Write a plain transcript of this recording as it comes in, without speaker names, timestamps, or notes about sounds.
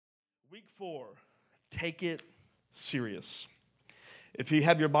Week 4, take it serious. If you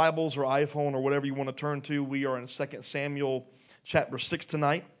have your Bibles or iPhone or whatever you want to turn to, we are in 2 Samuel chapter 6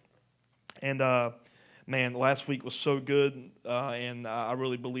 tonight. And man, last week was so good, and I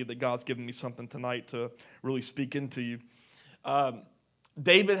really believe that God's given me something tonight to really speak into you.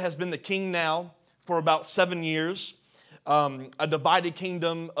 David has been the king now for about 7 years. A divided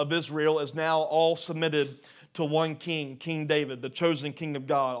kingdom of Israel is now all submitted to one king, King David, the chosen king of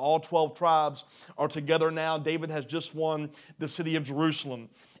God. All 12 tribes are together now. David has just won the city of Jerusalem.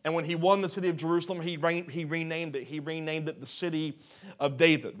 And when he won the city of Jerusalem, he renamed it. He renamed it the city of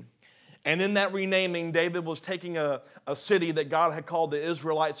David. And in that renaming, David was taking a city that God had called the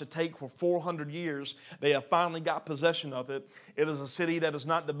Israelites to take for 400 years. They have finally got possession of it. It is a city that is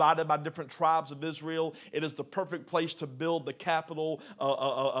not divided by different tribes of Israel. It is the perfect place to build the capital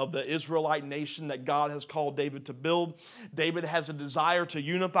of the Israelite nation that God has called David to build. David has a desire to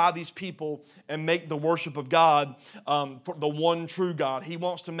unify these people and make the worship of God for the one true God. He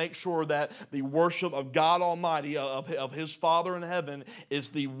wants to make sure that the worship of God Almighty, of his Father in heaven,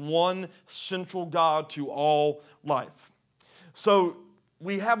 is the one central God to all life. So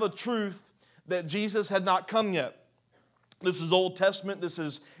we have a truth that Jesus had not come yet. This is Old Testament. This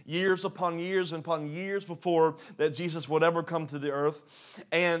is years upon years and upon years before that Jesus would ever come to the earth.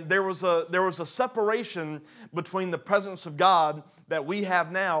 And there was a separation between the presence of God that we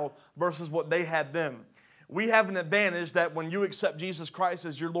have now versus what they had then. We have an advantage that when you accept Jesus Christ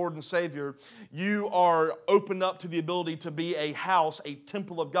as your Lord and Savior, you are opened up to the ability to be a house, a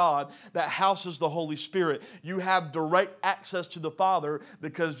temple of God that houses the Holy Spirit. You have direct access to the Father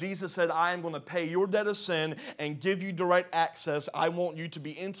because Jesus said, I am going to pay your debt of sin and give you direct access. I want you to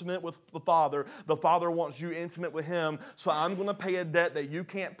be intimate with the Father. The Father wants you intimate with Him. So I'm going to pay a debt that you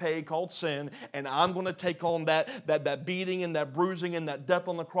can't pay called sin, and I'm going to take on that beating and that bruising and that death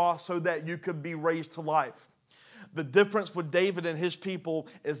on the cross so that you could be raised to life. The difference with David and his people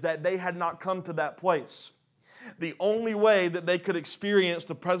is that they had not come to that place. The only way that they could experience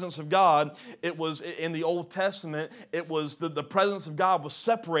the presence of God, it was in the Old Testament, it was the presence of God was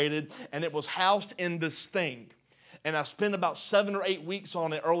separated and it was housed in this thing. And I spent about 7 or 8 weeks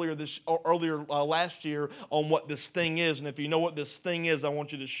on it earlier last year on what this thing is. And if you know what this thing is, I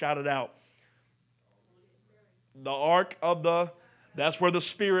want you to shout it out. The Ark of the... That's where the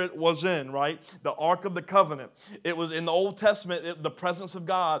Spirit was in, right? The Ark of the Covenant. It was in the Old Testament, the presence of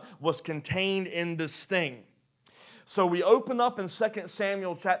God was contained in this thing. So we open up in 2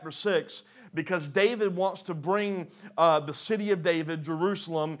 Samuel chapter 6 because David wants to bring the city of David,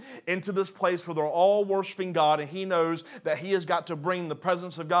 Jerusalem, into this place where they're all worshiping God, and he knows that he has got to bring the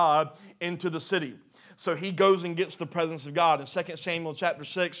presence of God into the city. So he goes and gets the presence of God. In 2 Samuel chapter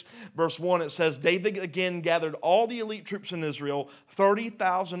 6, verse 1, it says, David again gathered all the elite troops in Israel,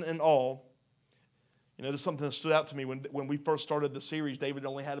 30,000 in all. You know, there's something that stood out to me. When we first started the series, David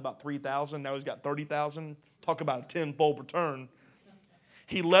only had about 3,000. Now he's got 30,000. Talk about a tenfold return.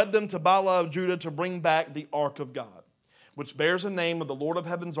 He led them to Baalah of Judah to bring back the ark of God, which bears the name of the Lord of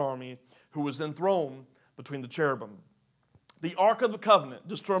heaven's army, who was enthroned between the cherubim. The ark of the covenant,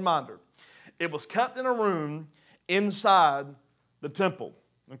 just a reminder, it was kept in a room inside the temple,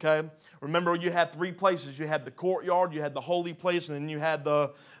 okay? Remember, you had 3 places. You had the courtyard, you had the holy place, and then you had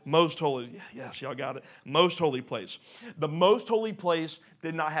the most holy. Yes, y'all got it. Most holy place. The most holy place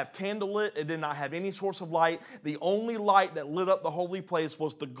did not have candlelit. It did not have any source of light. The only light that lit up the holy place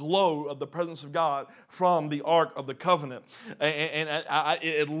was the glow of the presence of God from the Ark of the Covenant. And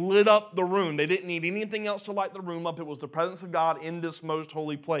it lit up the room. They didn't need anything else to light the room up. It was the presence of God in this most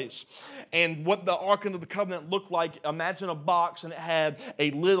holy place. And what the Ark of the Covenant looked like, imagine a box, and it had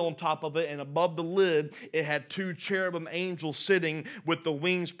a lid on top of it, and above the lid, it had 2 cherubim angels sitting with the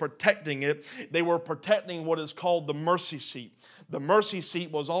wings protecting it. They were protecting what is called the mercy seat. The mercy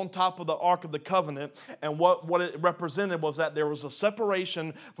seat was on top of the Ark of the Covenant, and what it represented was that there was a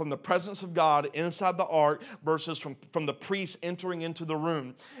separation from the presence of God inside the Ark versus from the priest entering into the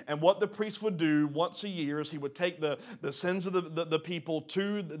room. And what the priest would do once a year is he would take the sins of the people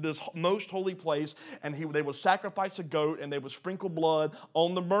to this most holy place, and they would sacrifice a goat, and they would sprinkle blood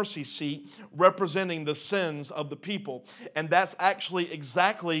on the mercy seat, representing the sins of the people. And that's actually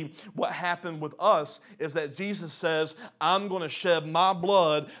exactly what happened with us, is that Jesus says, I'm going to shed my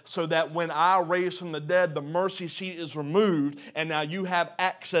blood so that when I raise from the dead, the mercy seat is removed, and now you have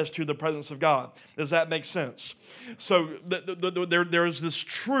access to the presence of God. Does that make sense? So there is this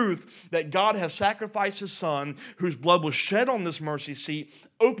truth that God has sacrificed His Son, whose blood was shed on this mercy seat,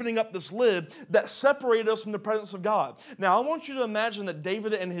 opening up this lid that separated us from the presence of God. Now, I want you to imagine that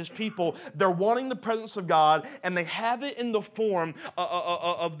David and his people, they're wanting the presence of God, and they have it in the form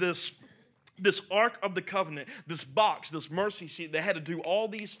of this this Ark of the Covenant, this box, this mercy seat, they had to do all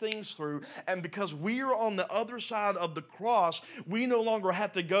these things through. And because we are on the other side of the cross, we no longer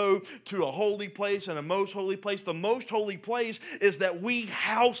have to go to a holy place and a most holy place. The most holy place is that we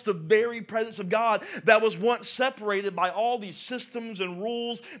house the very presence of God that was once separated by all these systems and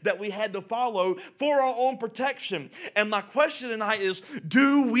rules that we had to follow for our own protection. And my question tonight is,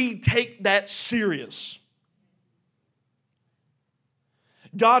 do we take that serious?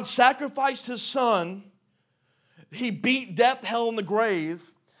 God sacrificed his son. He beat death, hell, and the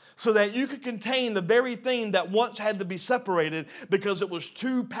grave so that you could contain the very thing that once had to be separated because it was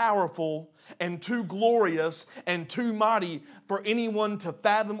too powerful and too glorious and too mighty for anyone to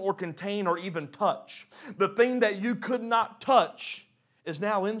fathom or contain or even touch. The thing that you could not touch is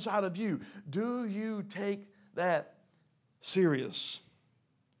now inside of you. Do you take that serious?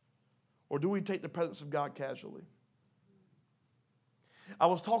 Or do we take the presence of God casually? I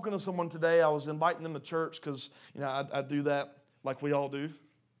was talking to someone today. I was inviting them to church because, I do that like we all do.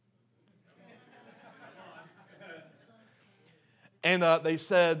 And they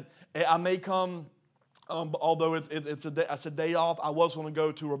said, I may come, although it's a day off, I was going to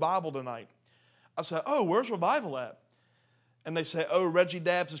go to revival tonight. I said, oh, where's revival at? And they say, oh, Reggie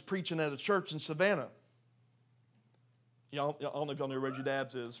Dabbs is preaching at a church in Savannah. I don't know if y'all know who Reggie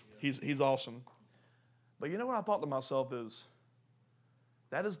Dabbs is. He's awesome. But you know what I thought to myself is,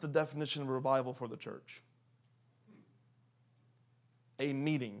 that is the definition of revival for the church. A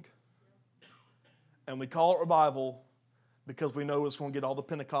meeting. And we call it revival because we know it's going to get all the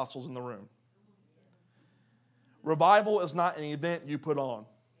Pentecostals in the room. Revival is not an event you put on.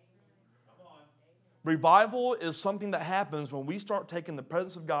 Revival is something that happens when we start taking the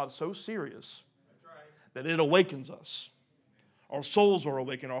presence of God so serious that it awakens us. Our souls are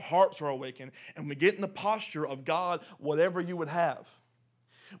awakened, our hearts are awakened, and we get in the posture of God, whatever you would have.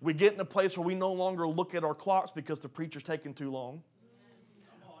 We get in a place where we no longer look at our clocks because the preacher's taking too long.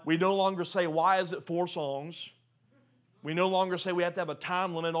 We no longer say, why is it 4 songs? We no longer say we have to have a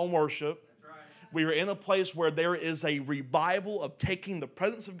time limit on worship. We are in a place where there is a revival of taking the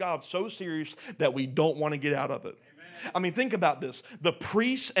presence of God so serious that we don't want to get out of it. I mean, think about this. The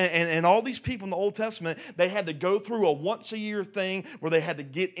priests and all these people in the Old Testament, they had to go through a once-a-year thing where they had to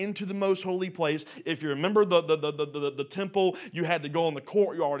get into the most holy place. If you remember the temple, you had to go in the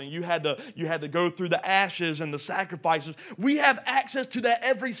courtyard and you had to go through the ashes and the sacrifices. We have access to that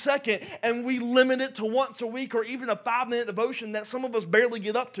every second, and we limit it to once a week or even a 5-minute devotion that some of us barely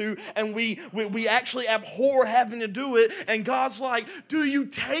get up to, and we actually abhor having to do it. And God's like, do you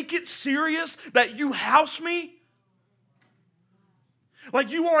take it serious that you house me?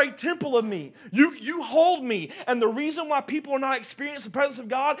 Like you are a temple of me. You hold me. And the reason why people are not experiencing the presence of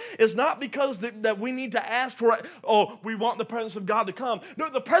God is not because that we need to ask for it. Oh, we want the presence of God to come. No,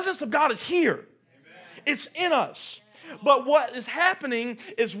 the presence of God is here. Amen. It's in us. But what is happening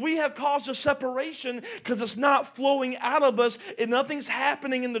is we have caused a separation because it's not flowing out of us and nothing's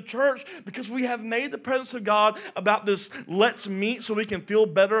happening in the church because we have made the presence of God about this let's meet so we can feel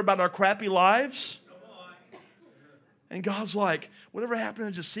better about our crappy lives. And God's like, whatever happened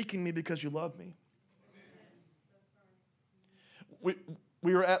to just seeking me because you love me?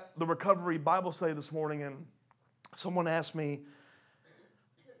 We were at the Recovery Bible study this morning, and someone asked me,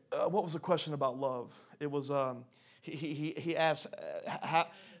 what was the question about love? It was, he asked,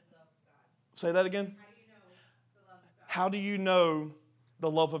 say that again? How do you know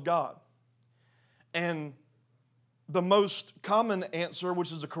the love of God? And the most common answer,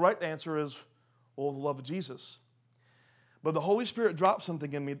 which is the correct answer, is, well, the love of Jesus. But the Holy Spirit dropped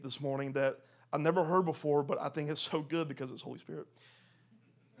something in me this morning that I never heard before, but I think it's so good because it's Holy Spirit.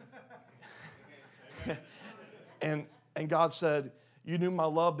 and God said, you knew my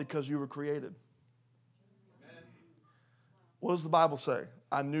love because you were created. Amen. What does the Bible say?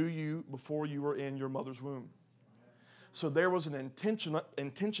 I knew you before you were in your mother's womb. So there was an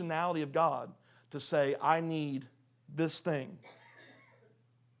intentionality of God to say, I need this thing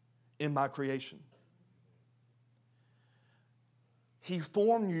in my creation. He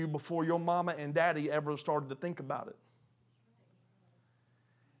formed you before your mama and daddy ever started to think about it.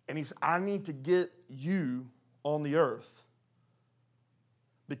 And he said, I need to get you on the earth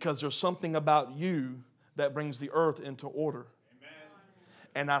because there's something about you that brings the earth into order. Amen.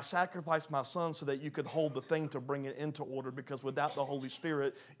 And I sacrificed my son so that you could hold the thing to bring it into order because without the Holy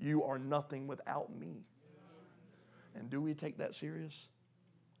Spirit, you are nothing without me. And do we take that serious?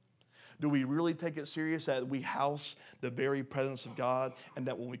 Do we really take it serious that we house the very presence of God and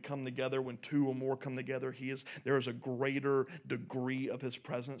that when we come together, when 2 or more come together, there is a greater degree of his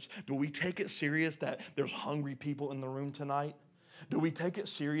presence? Do we take it serious that there's hungry people in the room tonight? Do we take it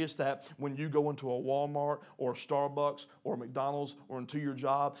serious that when you go into a Walmart or a Starbucks or a McDonald's or into your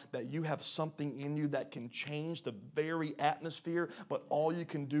job, that you have something in you that can change the very atmosphere, but all you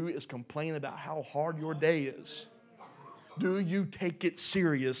can do is complain about how hard your day is? Do you take it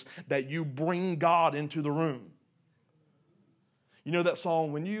serious that you bring God into the room? You know that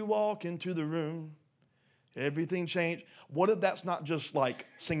song, when you walk into the room, everything changed. What if that's not just like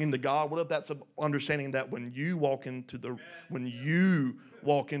singing to God? What if that's understanding that when you walk into the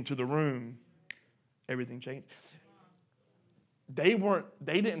room, everything changed? They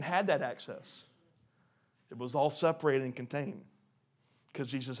didn't have that access. It was all separated and contained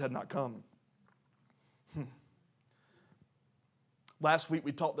because Jesus had not come. Last week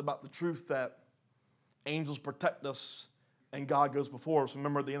we talked about the truth that angels protect us and God goes before us.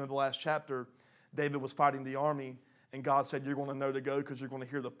 Remember at the end of the last chapter, David was fighting the army, and God said, you're going to know to go because you're going to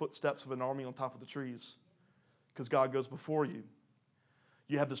hear the footsteps of an army on top of the trees because God goes before you.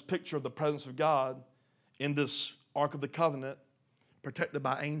 You have this picture of the presence of God in this Ark of the Covenant protected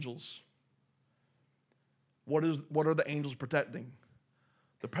by angels. What are the angels protecting?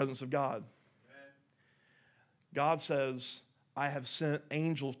 The presence of God. God says, I have sent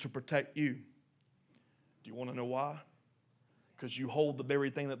angels to protect you. Do you want to know why? Because you hold the very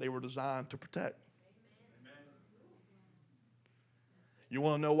thing that they were designed to protect. Amen. You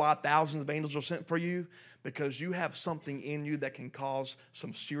want to know why thousands of angels are sent for you? Because you have something in you that can cause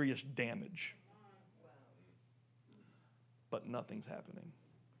some serious damage. But nothing's happening.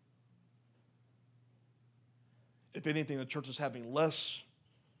 If anything, the church is having less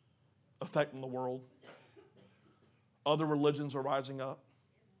effect in the world. Other religions are rising up.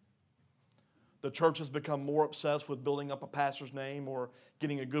 The church has become more obsessed with building up a pastor's name or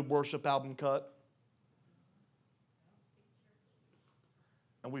getting a good worship album cut.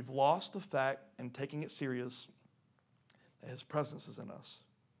 And we've lost the fact and taking it serious that his presence is in us.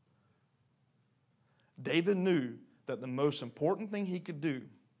 David knew that the most important thing he could do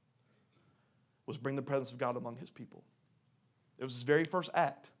was bring the presence of God among his people. It was his very first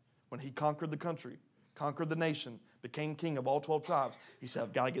act when he conquered the country, conquered the nation, became king of all 12 tribes. He said,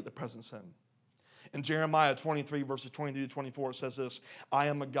 I've got to get the presence in. In Jeremiah 23, verses 23 to 24, it says this,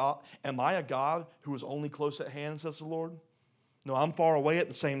 am I a God who is only close at hand, says the Lord? No, I'm far away at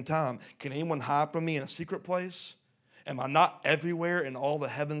the same time. Can anyone hide from me in a secret place? Am I not everywhere in all the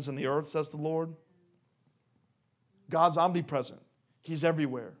heavens and the earth, says the Lord? God's omnipresent. He's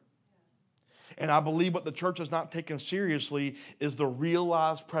everywhere. And I believe what the church has not taken seriously is the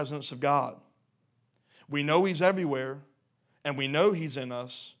realized presence of God. We know he's everywhere, and we know he's in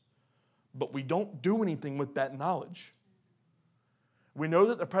us, but we don't do anything with that knowledge. We know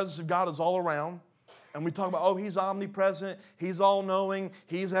that the presence of God is all around, and we talk about, he's omnipresent, he's all-knowing,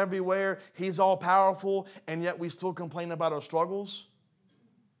 he's everywhere, he's all-powerful, and yet we still complain about our struggles.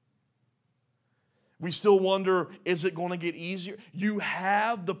 We still wonder, is it going to get easier? You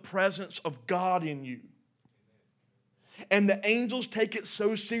have the presence of God in you. And the angels take it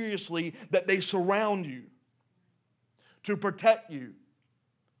so seriously that they surround you to protect you.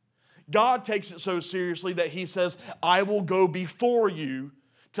 God takes it so seriously that he says, I will go before you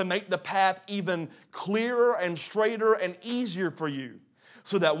to make the path even clearer and straighter and easier for you.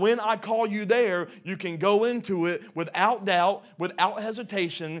 So that when I call you there, you can go into it without doubt, without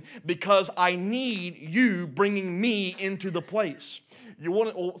hesitation, because I need you bringing me into the place.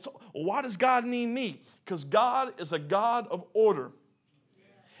 Why does God need me? Because God is a God of order.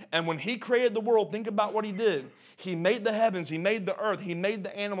 And when he created the world, think about what he did. He made the heavens, he made the earth, he made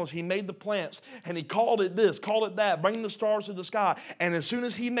the animals, he made the plants, and he called it this, called it that, bring the stars to the sky. And as soon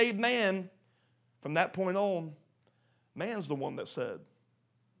as he made man, from that point on, man's the one that said.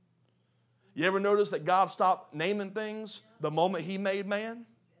 You ever notice that God stopped naming things the moment he made man?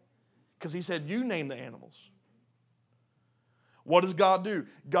 Because he said, you name the animals. What does God do?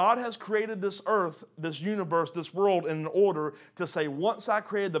 God has created this earth, this universe, this world in an order to say, once I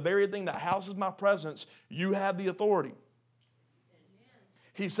created the very thing that houses my presence, you have the authority.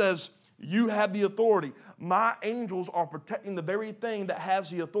 He says, you have the authority. My angels are protecting the very thing that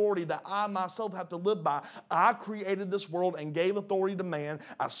has the authority that I myself have to live by. I created this world and gave authority to man.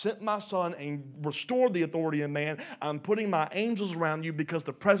 I sent my son and restored the authority in man. I'm putting my angels around you because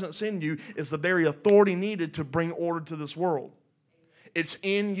the presence in you is the very authority needed to bring order to this world. It's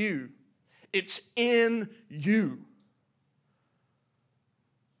in you. It's in you.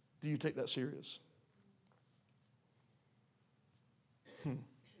 Do you take that serious?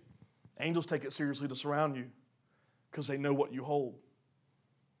 Angels take it seriously to surround you because they know what you hold.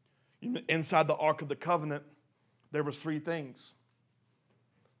 Inside the Ark of the Covenant, there was 3 things.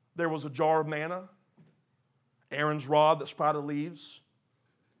 There was a jar of manna, Aaron's rod that sprouted leaves,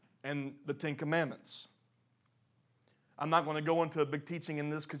 and the Ten Commandments. I'm not going to go into a big teaching in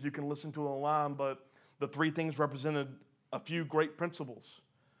this because you can listen to it online, but the three things represented a few great principles.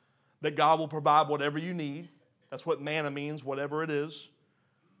 That God will provide whatever you need. That's what manna means, whatever it is.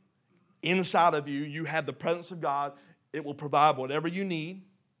 Inside of you, you have the presence of God. It will provide whatever you need.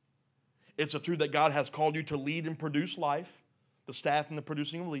 It's a truth that God has called you to lead and produce life, the staff and the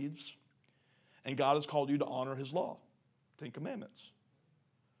producing of leaves. And God has called you to honor his law, Ten Commandments.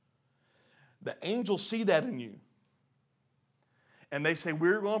 The angels see that in you. And they say,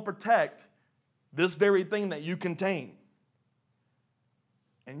 we're going to protect this very thing that you contain.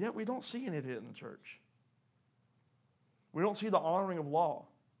 And yet we don't see any of it in the church. We don't see the honoring of law.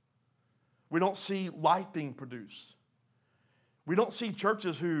 We don't see life being produced. We don't see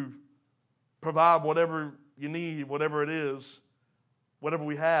churches who provide whatever you need, whatever it is, whatever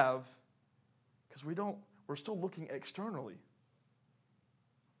we have, because we're still looking externally.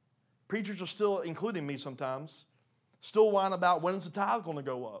 Preachers are still, including me sometimes, still whine about when is the tithe going to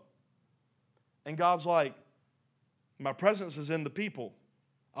go up? And God's like, my presence is in the people.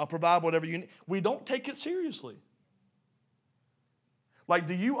 I'll provide whatever you need. We don't take it seriously. Like,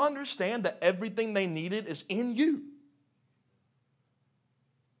 do you understand that everything they needed is in you?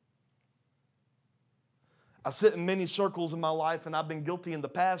 I sit in many circles in my life, and I've been guilty in the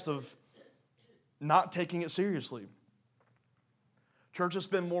past of not taking it seriously. Churches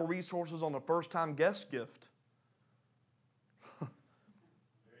spend more resources on a first-time guest gift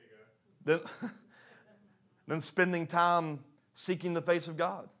than spending time seeking the face of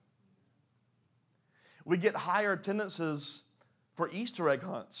God. We get higher attendances for Easter egg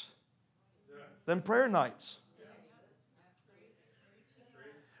hunts than prayer nights.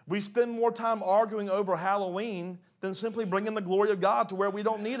 We spend more time arguing over Halloween than simply bringing the glory of God to where we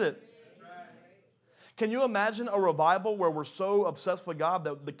don't need it. Can you imagine a revival where we're so obsessed with God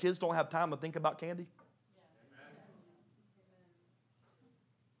that the kids don't have time to think about candy?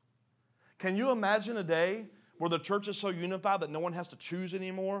 Can you imagine a day where the church is so unified that no one has to choose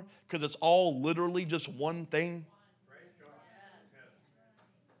anymore because it's all literally just one thing?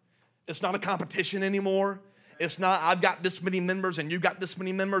 It's not a competition anymore. It's not, I've got this many members and you got this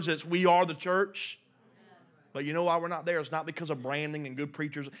many members. It's we are the church. But you know why we're not there? It's not because of branding and good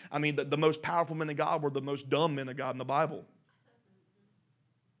preachers. I mean, the most powerful men of God were the most dumb men of God in the Bible.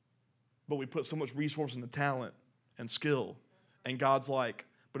 But we put so much resource into talent and skill. And God's like,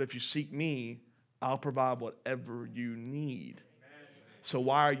 but if you seek me, I'll provide whatever you need. So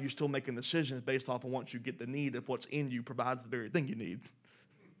why are you still making decisions based off of once you get the need if what's in you provides the very thing you need?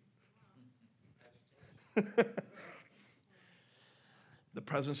 The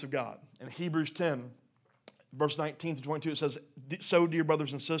presence of God. In Hebrews 10, verse 19 to 22, it says, so, dear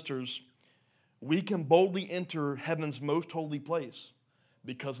brothers and sisters, we can boldly enter heaven's most holy place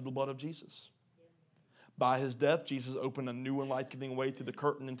because of the blood of Jesus. By his death, Jesus opened a new and life-giving way through the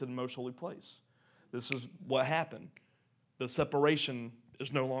curtain into the most holy place. This is what happened. The separation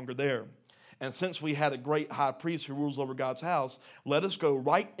is no longer there. And since we had a great high priest who rules over God's house, let us go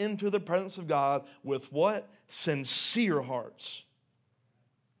right into the presence of God with what? Sincere hearts.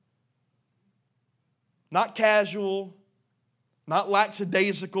 Not casual, not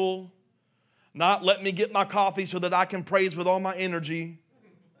lackadaisical, not let me get my coffee so that I can praise with all my energy.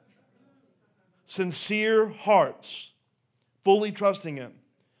 Sincere hearts, fully trusting him.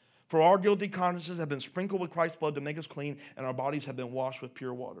 For our guilty consciences have been sprinkled with Christ's blood to make us clean, and our bodies have been washed with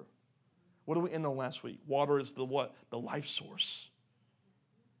pure water. What did we end on last week? Water is the what? The life source.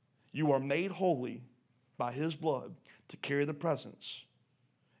 You are made holy by his blood to carry the presence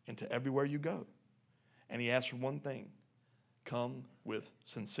into everywhere you go. And he asks for one thing. Come with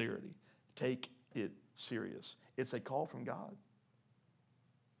sincerity. Take it serious. It's a call from God.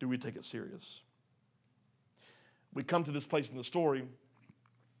 Do we take it serious? We come to this place in the story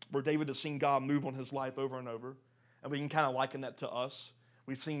where David has seen God move on his life over and over. And we can kind of liken that to us.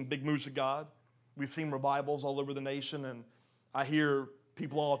 We've seen big moves of God. We've seen revivals all over the nation. And I hear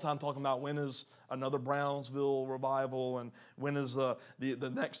people all the time talking about when is another Brownsville revival and when is the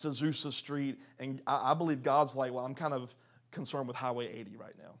next Azusa Street. And I believe God's like, well, I'm kind of concerned with Highway 80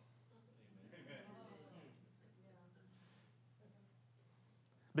 right now.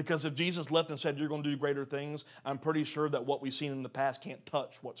 Because if Jesus left and said, you're going to do greater things, I'm pretty sure that what we've seen in the past can't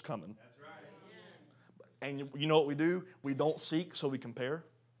touch what's coming. That's right. And you know what we do? We don't seek, so we compare.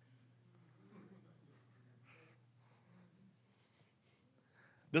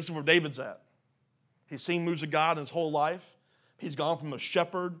 This is where David's at. He's seen moves of God in his whole life. He's gone from a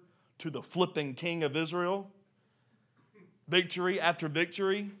shepherd to the flipping king of Israel. Victory after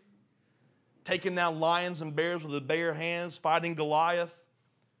victory. taking down lions and bears with his bare hands, fighting Goliath,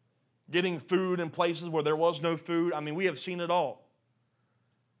 getting food in places where there was no food. I mean, we have seen it all.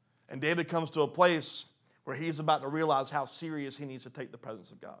 And David comes to a place where he's about to realize how serious he needs to take the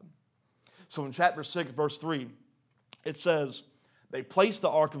presence of God. So in chapter 6, verse 3, it says, they placed the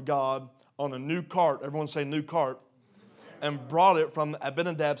ark of God on a new cart, everyone say new cart, and brought it from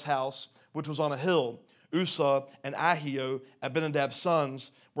Abinadab's house, which was on a hill. Uzzah and Ahio, Abinadab's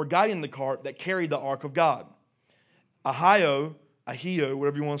sons, were guiding the cart that carried the ark of God. Ahio,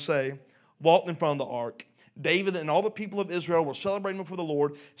 whatever you want to say, walked in front of the ark. David and all the people of Israel were celebrating before the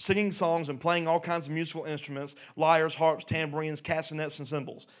Lord, singing songs and playing all kinds of musical instruments, lyres, harps, tambourines, castanets, and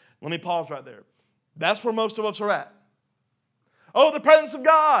cymbals. Let me pause right there. That's where most of us are at. Oh, the presence of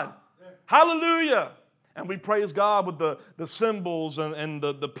God. Hallelujah. And we praise God with the cymbals and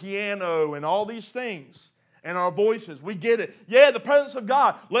the piano and all these things and our voices. We get it. Yeah, the presence of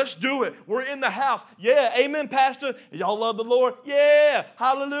God. Let's do it. We're in the house. Yeah, amen, Pastor. Y'all love the Lord? Yeah,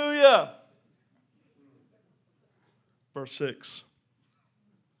 hallelujah. Verse 6.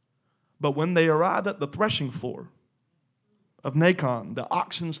 But when they arrived at the threshing floor of Nacon, the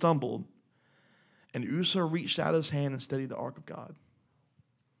oxen stumbled, and Uzzah reached out his hand and steadied the ark of God.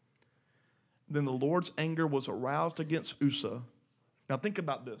 Then the Lord's anger was aroused against Uzzah. Now think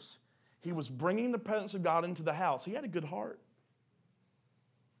about this. He was bringing the presence of God into the house. He had a good heart.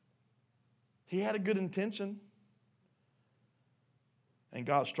 He had a good intention. And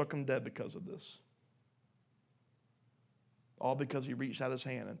God struck him dead because of this. All because he reached out his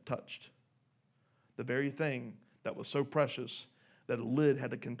hand and touched the very thing that was so precious that a lid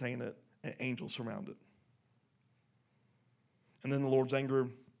had to contain it and angels surround it. And then the Lord's anger,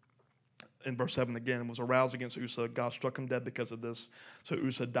 in verse 7 again, was aroused against Uzzah. God struck him dead because of this. So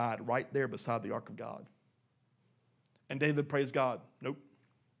Uzzah died right there beside the ark of God. And David praised God. Nope.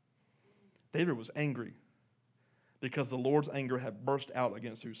 David was angry because the Lord's anger had burst out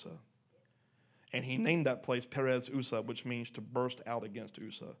against Uzzah. And he named that place Perez Uzzah, which means to burst out against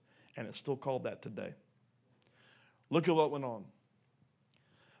Uzzah. And it's still called that today. Look at what went on.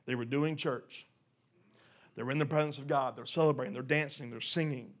 They were doing church. They were in the presence of God. They're celebrating. They're dancing. They're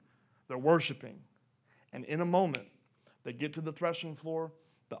singing. They're worshiping. And in a moment, they get to the threshing floor.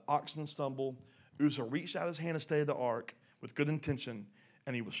 The oxen stumble. Uzzah reached out his hand to steady the ark with good intention,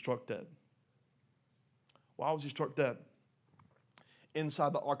 and he was struck dead. Why was he struck dead?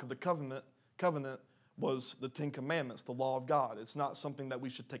 Inside the ark of the covenant was the Ten Commandments, the law of God. It's not something that we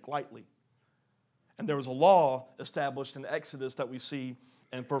should take lightly. And there was a law established in Exodus that we see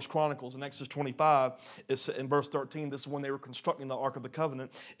in 1 Chronicles. In Exodus 25, it's in verse 13, this is when they were constructing the Ark of the Covenant.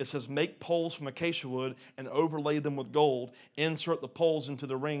 It says, make poles from acacia wood and overlay them with gold. Insert the poles into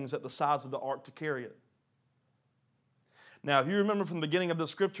the rings at the sides of the ark to carry it. Now, if you remember from the beginning of the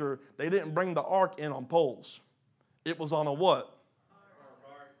scripture, they didn't bring the ark in on poles. It was on a what?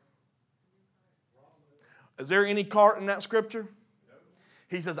 Is there any cart in that scripture?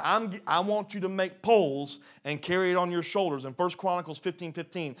 He says, I want you to make poles and carry it on your shoulders. In 1 Chronicles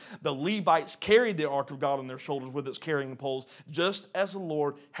 15:15, the Levites carried the ark of God on their shoulders with its carrying the poles, just as the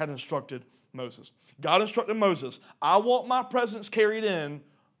Lord had instructed Moses. God instructed Moses, I want my presence carried in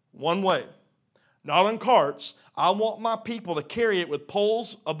one way, not on carts. I want my people to carry it with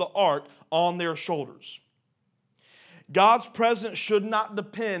poles of the ark on their shoulders. God's presence should not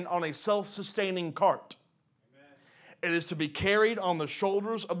depend on a self-sustaining cart. It is to be carried on the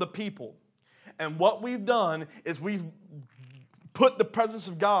shoulders of the people. And what we've done is we've put the presence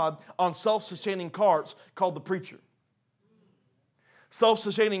of God on self-sustaining carts called the preacher.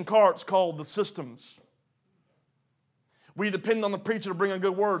 Self-sustaining carts called the systems. We depend on the preacher to bring a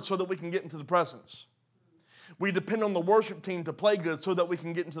good word so that we can get into the presence. We depend on the worship team to play good so that we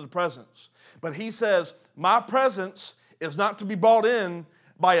can get into the presence. But he says, my presence is not to be brought in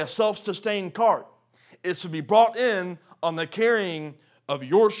by a self-sustained cart. It's to be brought in on the carrying of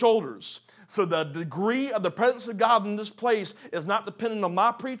your shoulders. So the degree of the presence of God in this place is not dependent on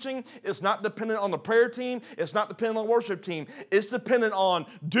my preaching. It's not dependent on the prayer team. It's not dependent on the worship team. It's dependent on,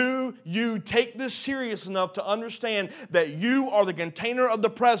 do you take this serious enough to understand that you are the container of the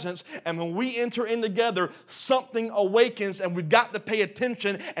presence, and when we enter in together, something awakens, and we've got to pay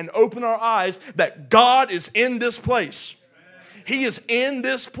attention and open our eyes that God is in this place. He is in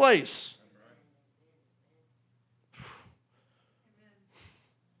this place.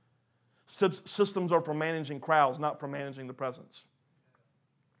 Systems are for managing crowds, not for managing the presence.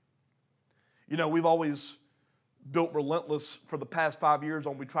 You know, we've always built Relentless for the past 5 years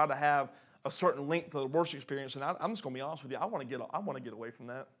on we try to have a certain length of the worship experience, and I'm just going to be honest with you, I want to get away from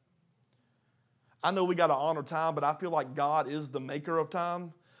that. I know we got to honor time, but I feel like God is the maker of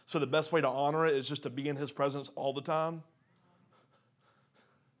time. So the best way to honor it is just to be in his presence all the time.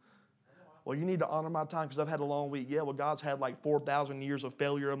 Well, you need to honor my time because I've had a long week. Yeah, well, God's had like 4,000 years of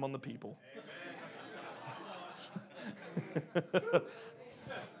failure among the people.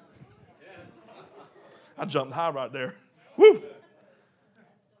 I jumped high right there. Woo!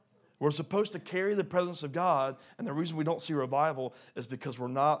 We're supposed to carry the presence of God, and the reason we don't see revival is because we're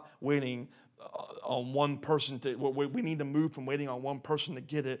not waiting on one person we need to move from waiting on one person to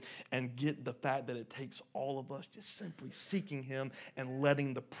get it and get the fact that it takes all of us just simply seeking him and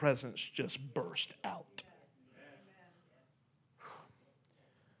letting the presence just burst out.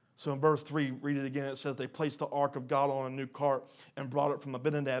 So in verse 3, read it again. It says, they placed the ark of God on a new cart and brought it from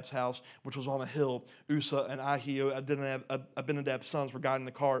Abinadab's house, which was on a hill. Uzzah and Ahio, Abinadab's sons, were guiding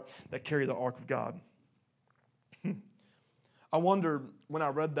the cart that carried the ark of God. I wonder, when I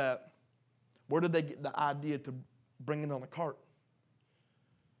read that, where did they get the idea to bring it on a cart?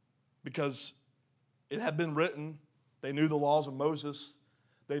 Because it had been written. They knew the laws of Moses.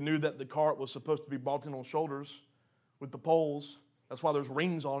 They knew that the cart was supposed to be brought in on shoulders with the poles. That's why there's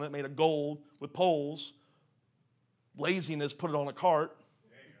rings on it made of gold with poles. Laziness put it on a cart.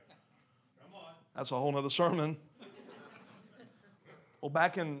 Come on. That's a whole other sermon. Well,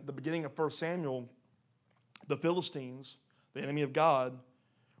 back in the beginning of 1 Samuel, the Philistines, the enemy of God,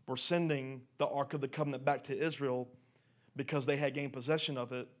 were sending the Ark of the Covenant back to Israel because they had gained possession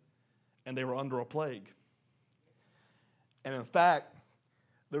of it and they were under a plague. And in fact,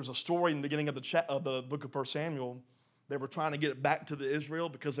 there's a story in the beginning of the book of 1 Samuel. They were trying to get it back to the Israel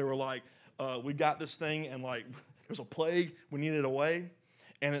because they were like, we got this thing and like there's a plague, we need it away.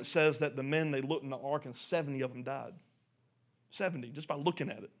 And it says that the men, they looked in the ark and 70 of them died. 70, just by looking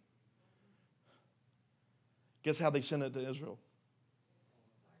at it. Guess how they sent it to Israel?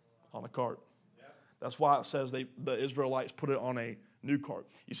 On a cart. That's why it says the Israelites put it on a new cart.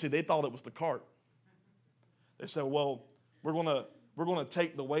 You see, they thought it was the cart. They said, well, we're going to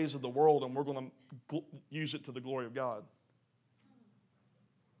take the ways of the world and we're going to use it to the glory of God.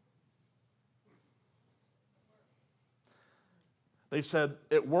 They said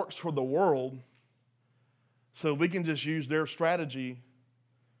it works for the world, so we can just use their strategy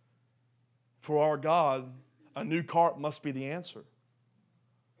for our God. A new cart must be the answer.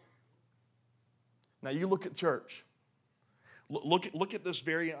 Now you look at church. Look at this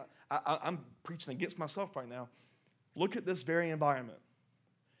very, I'm preaching against myself right now. Look at this very environment.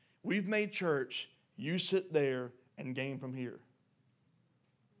 We've made church, you sit there and gain from here.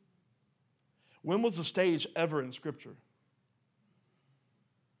 When was the stage ever in Scripture?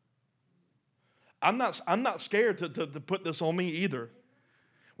 I'm not scared to put this on me either.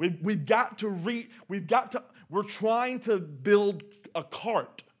 We're trying to build a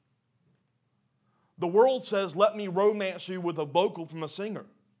cart. The world says, let me romance you with a vocal from a singer.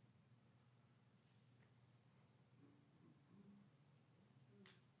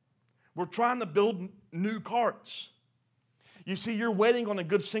 We're trying to build new carts. You see, you're waiting on a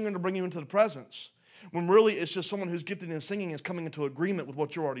good singer to bring you into the presence, when really it's just someone who's gifted in singing is coming into agreement with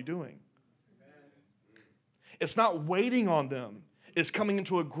what you're already doing. It's not waiting on them. It's coming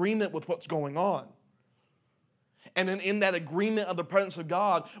into agreement with what's going on. And then in that agreement of the presence of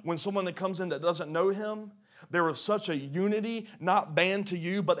God, when someone that comes in that doesn't know him, there is such a unity, not band to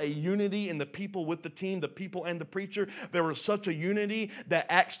you, but a unity in the people with the team, the people and the preacher. There is such a unity that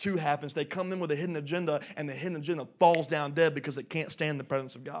Acts 2 happens. They come in with a hidden agenda, and the hidden agenda falls down dead because it can't stand the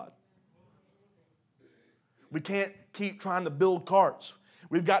presence of God. We can't keep trying to build carts.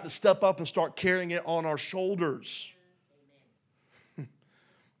 We've got to step up and start carrying it on our shoulders.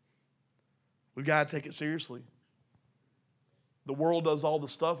 We've got to take it seriously. The world does all the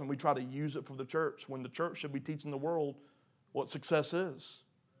stuff and we try to use it for the church when the church should be teaching the world what success is.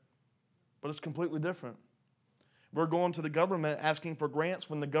 But it's completely different. We're going to the government asking for grants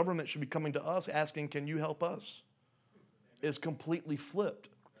when the government should be coming to us asking, can you help us? It's completely flipped.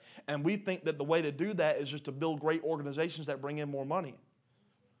 And we think that the way to do that is just to build great organizations that bring in more money.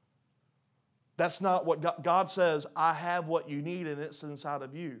 That's not what God says. I have what you need and it's inside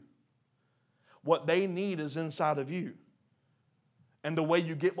of you. What they need is inside of you. And the way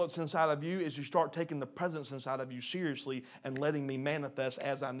you get what's inside of you is you start taking the presence inside of you seriously and letting me manifest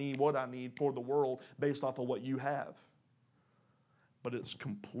as I need what I need for the world based off of what you have. But it's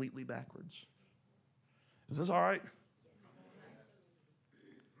completely backwards. Is this all right?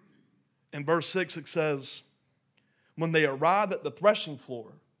 In verse 6 it says, when they arrived at the threshing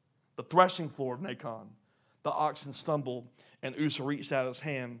floor of Nacon, the oxen stumbled and Uzzah reached out his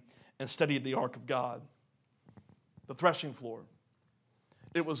hand and steadied the ark of God. The threshing floor.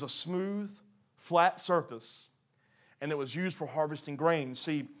 It was a smooth, flat surface. and it was used for harvesting grain.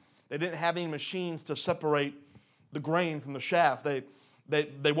 See, they didn't have any machines to separate the grain from the chaff.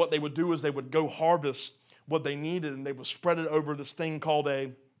 What they would do is they would go harvest what they needed, and they would spread it over this thing called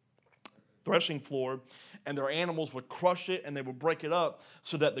a threshing floor, and their animals would crush it and they would break it up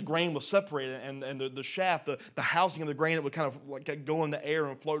so that the grain was separated, and the chaff, the housing of the grain, it would kind of like go in the air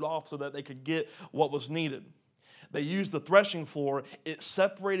and float off so that they could get what was needed. They used the threshing floor. It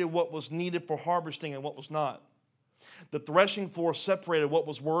separated what was needed for harvesting and what was not. The threshing floor separated what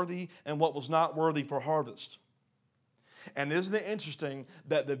was worthy and what was not worthy for harvest. And isn't it interesting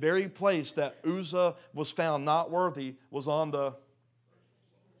that the very place that Uzzah was found not worthy was on the...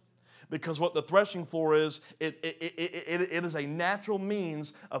 Because what the threshing floor is, it is a natural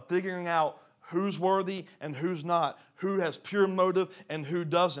means of figuring out who's worthy and who's not, who has pure motive and who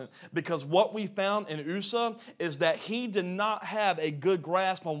doesn't. Because what we found in Uzzah is that he did not have a good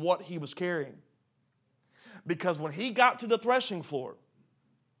grasp on what he was carrying. Because when he got to the threshing floor,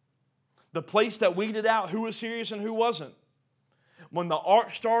 the place that weeded out who was serious and who wasn't, when the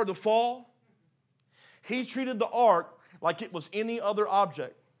ark started to fall, he treated the ark like it was any other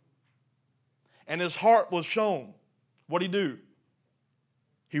object. And his heart was shown. What'd he do?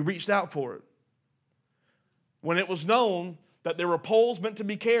 He reached out for it. When it was known that there were poles meant to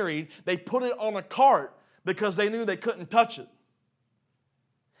be carried, they put it on a cart because they knew they couldn't touch it.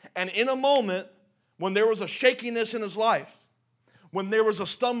 And in a moment, when there was a shakiness in his life, when there was a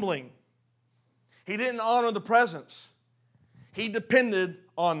stumbling, he didn't honor the presence. He depended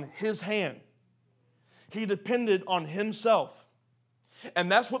on his hand. He depended on himself.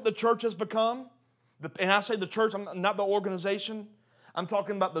 And that's what the church has become. And I say the church, I'm not the organization. I'm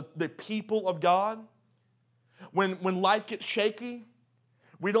talking about the people of God. When life gets shaky,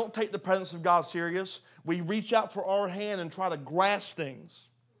 we don't take the presence of God serious. We reach out for our hand and try to grasp things.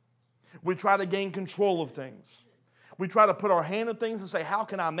 We try to gain control of things. We try to put our hand in things and say, how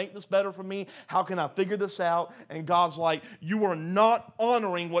can I make this better for me? How can I figure this out? And God's like, you are not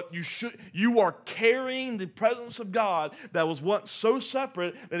honoring what you should. You are carrying the presence of God that was once so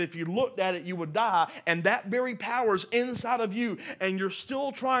separate that if you looked at it, you would die. And that very power is inside of you. And you're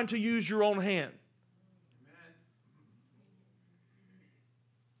still trying to use your own hand. Amen.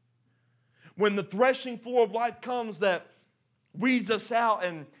 When the threshing floor of life comes that weeds us out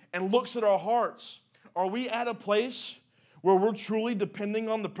and looks at our hearts, are we at a place where we're truly depending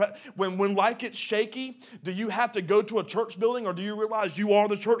on when life gets shaky, do you have to go to a church building, or do you realize you are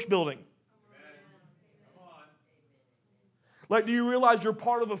the church building? Come on. Like, do you realize you're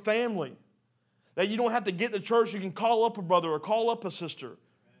part of a family? That you don't have to get to church, you can call up a brother or call up a sister.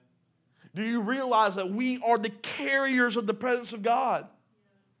 Do you realize that we are the carriers of the presence of God?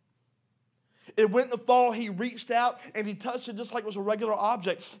 It went in the fall, he reached out and he touched it just like it was a regular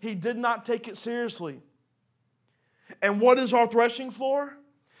object. He did not take it seriously. And what is our threshing floor?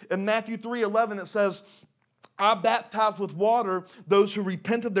 In Matthew 3:11 it says, I baptize with water those who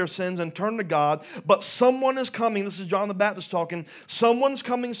repent of their sins and turn to God, but someone is coming, this is John the Baptist talking, someone's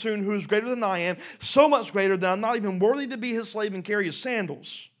coming soon who is greater than I am, so much greater that I'm not even worthy to be his slave and carry his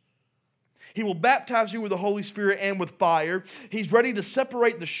sandals. He will baptize you with the Holy Spirit and with fire. He's ready to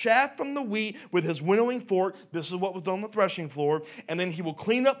separate the chaff from the wheat with his winnowing fork. This is what was done on the threshing floor. And then he will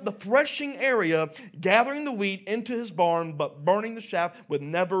clean up the threshing area, gathering the wheat into his barn, but burning the chaff with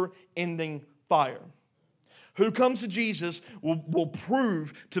never-ending fire. Who comes to Jesus will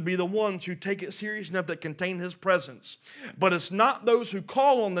prove to be the ones who take it serious enough that contain his presence. But it's not those who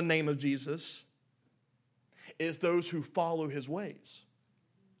call on the name of Jesus. It's those who follow his ways.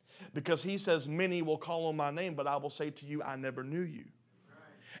 Because he says, many will call on my name, but I will say to you, I never knew you.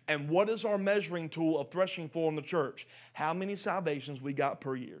 And what is our measuring tool of threshing floor in the church? How many salvations we got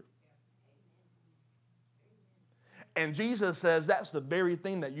per year? And Jesus says that's the very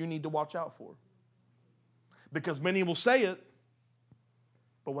thing that you need to watch out for. Because many will say it,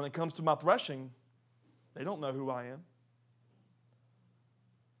 but when it comes to my threshing, they don't know who I am.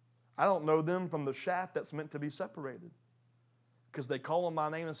 I don't know them from the chaff that's meant to be separated. Because they call on my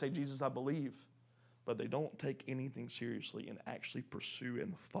name and say, Jesus, I believe. But they don't take anything seriously and actually pursue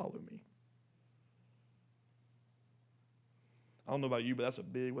and follow me. I don't know about you, but that's a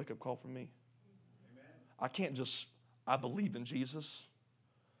big wake-up call for me. Amen. I can't just, I believe in Jesus.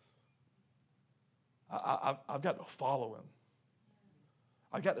 I've got to follow him.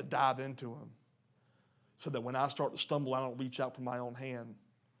 I've got to dive into him. So that when I start to stumble, I don't reach out for my own hand.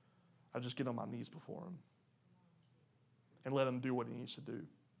 I just get on my knees before him. And let him do what he needs to do.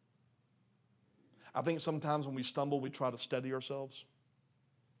 I think sometimes when we stumble, we try to steady ourselves.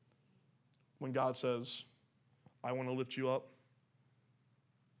 When God says, I want to lift you up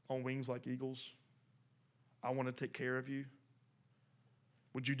on wings like eagles. I want to take care of you.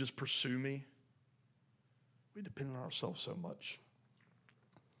 Would you just pursue me? We depend on ourselves so much.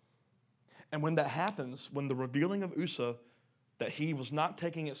 And when that happens, when the revealing of Uzzah, that he was not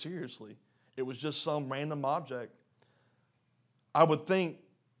taking it seriously, it was just some random object, I would think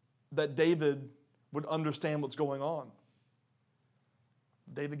that David would understand what's going on.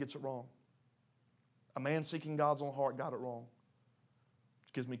 David gets it wrong. A man seeking God's own heart got it wrong.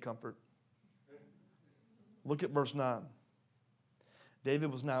 Which gives me comfort. Look at verse 9.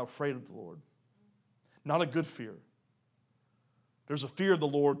 David was now afraid of the Lord. Not a good fear. There's a fear of the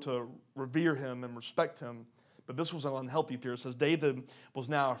Lord to revere him and respect him, but this was an unhealthy fear. It says David was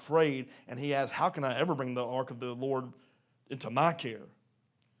now afraid, and he asked, how can I ever bring the ark of the Lord into my care?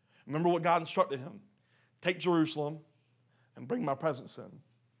 Remember what God instructed him. Take Jerusalem and bring my presence in.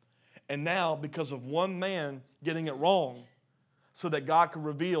 And now, because of one man getting it wrong, so that God could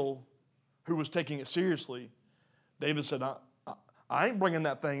reveal who was taking it seriously, David said, I ain't bringing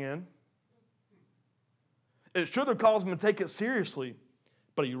that thing in. It should have caused him to take it seriously,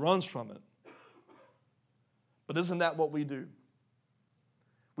 but he runs from it. But isn't that what we do?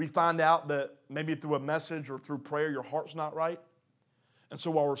 We find out that maybe through a message or through prayer, your heart's not right. And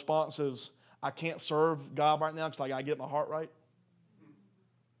so our response is, I can't serve God right now because I got to get my heart right.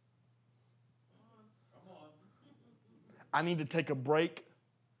 I need to take a break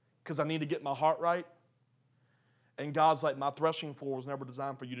because I need to get my heart right. And God's like, my threshing floor was never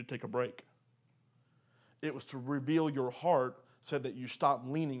designed for you to take a break. It was to reveal your heart so that you stop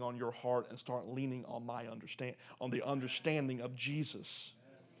leaning on your heart and start leaning on on the understanding of Jesus,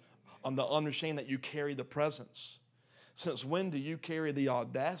 on the understanding that you carry the presence. Since when do you carry the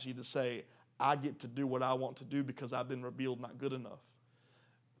audacity to say, I get to do what I want to do because I've been revealed not good enough?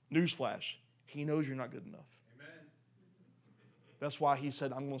 Newsflash, he knows you're not good enough. That's why he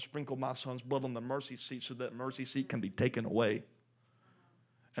said, I'm going to sprinkle my son's blood on the mercy seat so that mercy seat can be taken away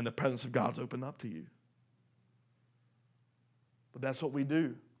and the presence of God's opened up to you. But that's what we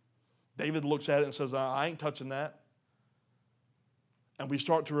do. David looks at it and says, I ain't touching that. And we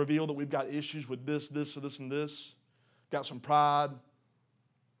start to reveal that we've got issues with this, and this. Got some pride.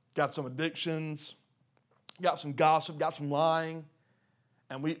 Got some addictions. Got some gossip. Got some lying.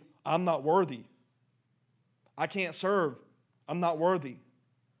 And I'm not worthy. I can't serve. I'm not worthy.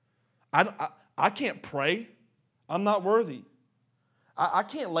 I can't pray. I'm not worthy. I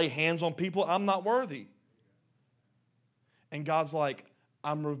can't lay hands on people. I'm not worthy. And God's like,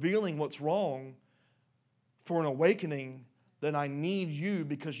 I'm revealing what's wrong for an awakening that I need you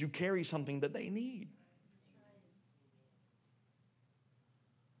because you carry something that they need.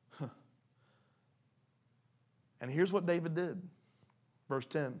 And here's what David did. Verse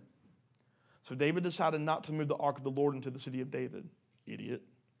 10. So David decided not to move the ark of the Lord into the city of David. Idiot.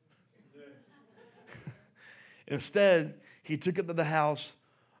 Instead, he took it to the house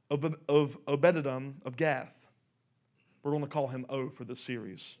of Obed-Edom of Gath. We're going to call him O for this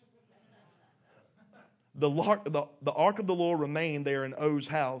series. The ark of the Lord remained there in O's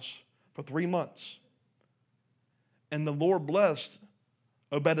house for 3 months. And the Lord blessed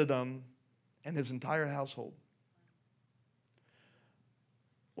Obed-Edom and his entire household.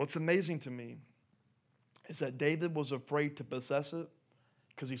 What's amazing to me is that David was afraid to possess it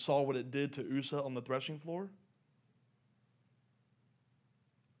because he saw what it did to Uzzah on the threshing floor.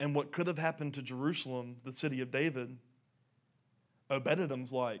 And what could have happened to Jerusalem, the city of David,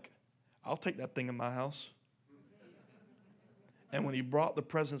 Obed-Edom's like, I'll take that thing in my house. And when he brought the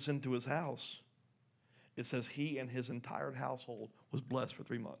presence into his house, it says he and his entire household was blessed for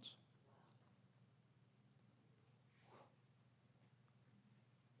 3 months.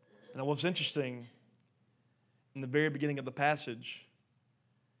 Now what's interesting, in the very beginning of the passage,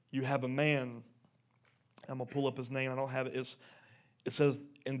 you have a man, I'm going to pull up his name, I don't have it, it says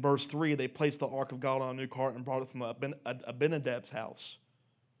in verse 3, they placed the ark of God on a new cart and brought it from Abinadab's house.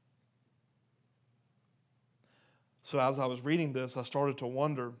 So as I was reading this, I started to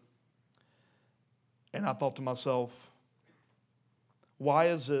wonder, and I thought to myself, why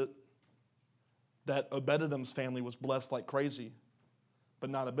is it that Obed-Edom's family was blessed like crazy, but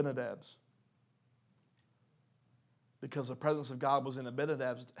not Abinadab's? Because the presence of God was in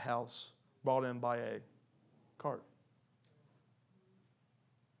Abinadab's house, brought in by a cart.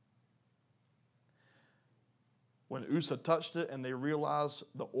 When Uzzah touched it and they realized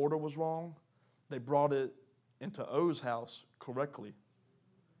the order was wrong, they brought it into O's house correctly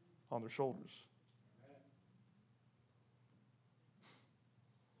on their shoulders.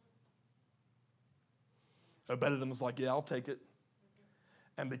 Obed-Edom was like, yeah, I'll take it.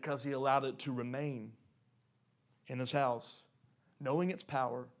 And because he allowed it to remain in his house, knowing its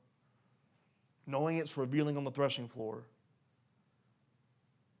power, knowing its revealing on the threshing floor,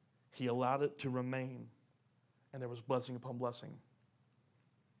 he allowed it to remain, and there was blessing upon blessing.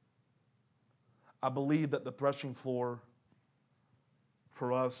 I believe that the threshing floor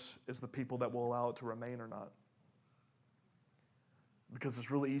for us is the people that will allow it to remain or not. Because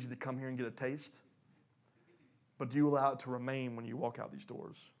it's really easy to come here and get a taste, but do you allow it to remain when you walk out these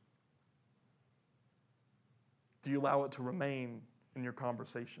doors? Do you allow it to remain in your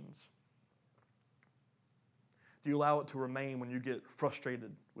conversations? Do you allow it to remain when you get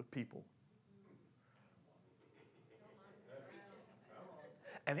frustrated with people?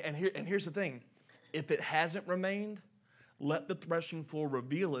 And here's the thing. If it hasn't remained, let the threshing floor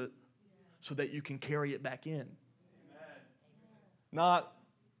reveal it so that you can carry it back in. Not,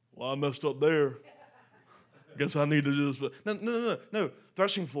 well, I messed up there. Guess I need to just... No.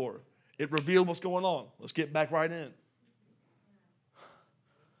 Threshing floor. It revealed what's going on. Let's get back right in.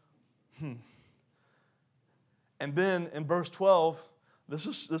 And then in verse 12,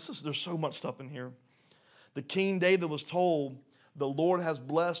 there's so much stuff in here. The King David was told, the Lord has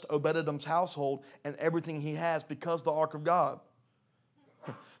blessed Obed-Edom's household and everything he has because of the ark of God.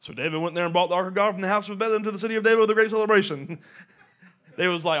 So David went there and brought the ark of God from the house of Obed-Edom to the city of David with a great celebration.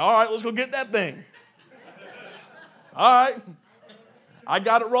 David was like, all right, let's go get that thing. All right. I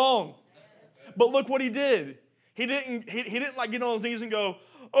got it wrong. But look what he did. He didn't like get on his knees and go,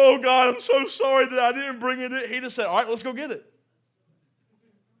 oh God, I'm so sorry that I didn't bring it in. He just said, all right, let's go get it.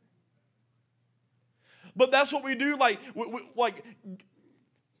 But that's what we do. Like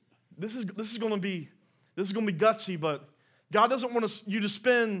this is going to be gutsy, but God doesn't want you to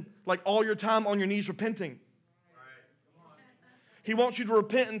spend like all your time on your knees repenting. He wants you to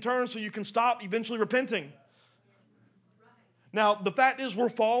repent and turn so you can stop eventually repenting. Now, the fact is we're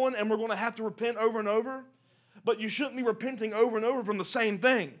fallen and we're going to have to repent over and over, but you shouldn't be repenting over and over from the same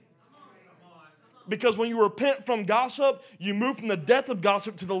thing. Because when you repent from gossip, you move from the death of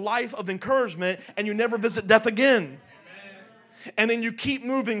gossip to the life of encouragement, and you never visit death again. And then you keep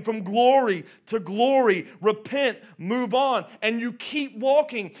moving from glory to glory, repent, move on, and you keep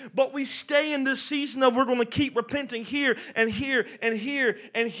walking. But we stay in this season of we're going to keep repenting here and here and here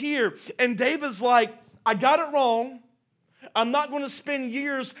and here. And David's like, I got it wrong. I'm not going to spend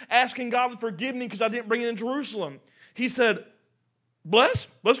years asking God to forgive me because I didn't bring it in Jerusalem. He said, let's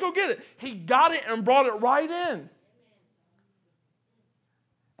go get it. He got it and brought it right in.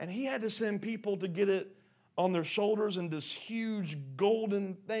 And he had to send people to get it on their shoulders in this huge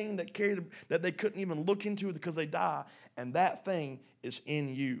golden thing that they couldn't even look into because they die. And that thing is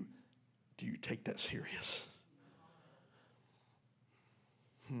in you. Do you take that serious?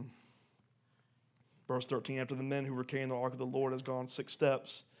 Verse 13, after the men who were carrying the ark of the Lord has gone 6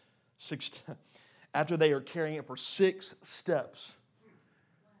 steps, after they are carrying it for 6 steps,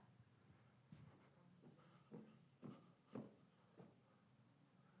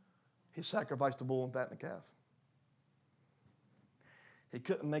 he sacrificed the bull and fattened the calf. He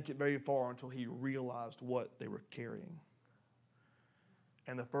couldn't make it very far until he realized what they were carrying.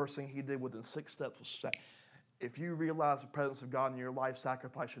 And the first thing he did within 6 steps was if you realize the presence of God in your life,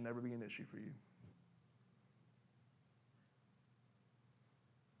 sacrifice should never be an issue for you.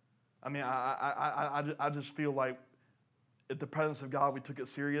 I mean, I just feel like if the presence of God, we took it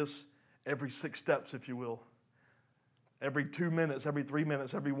serious every 6 steps, if you will. Every 2 minutes, every 3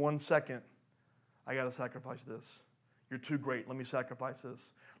 minutes, every 1 second, I got to sacrifice this. You're too great. Let me sacrifice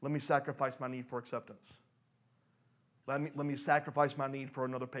this. Let me sacrifice my need for acceptance. Let me sacrifice my need for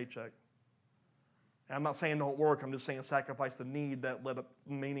another paycheck. And I'm not saying don't work. I'm just saying sacrifice the need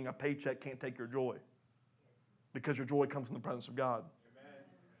meaning a paycheck can't take your joy. Because your joy comes in the presence of God.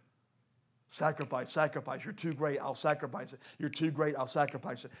 Sacrifice. You're too great, I'll sacrifice it. You're too great, I'll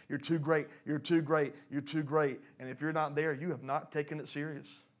sacrifice it. You're too great. And if you're not there, you have not taken it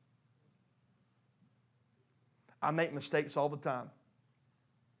serious. I make mistakes all the time.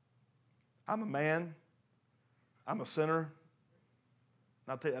 I'm a man. I'm a sinner.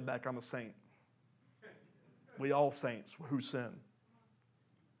 I'll take that back, I'm a saint. We all saints who sin.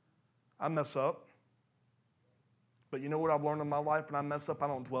 I mess up. But you know what I've learned in my life? When I mess up, I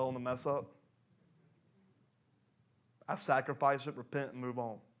don't dwell on the mess up. I sacrifice it, repent, and move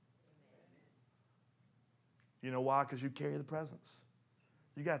on. You know why? Because you carry the presence.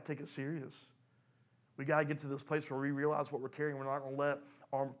 You got to take it serious. We got to get to this place where we realize what we're carrying. We're not going to let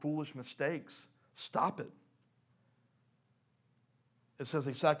our foolish mistakes stop it. It says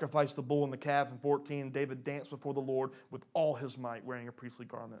they sacrificed the bull and the calf. In 14, David danced before the Lord with all his might, wearing a priestly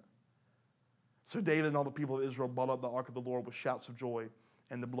garment. So David and all the people of Israel brought up the ark of the Lord with shouts of joy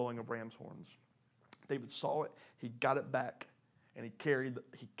and the blowing of ram's horns. David saw it. He got it back. and he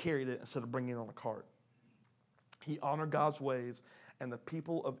carried it instead of bringing it on a cart. He honored God's ways, and the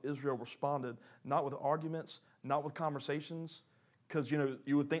people of Israel responded, not with arguments, not with conversations, because,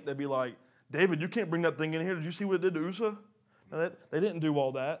 you would think they'd be like, David, you can't bring that thing in here. Did you see what it did to Uzzah? No, they didn't do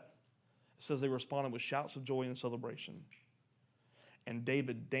all that. It says they responded with shouts of joy and celebration. And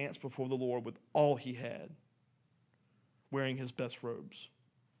David danced before the Lord with all he had, wearing his best robes,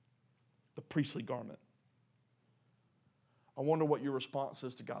 the priestly garment. I wonder what your response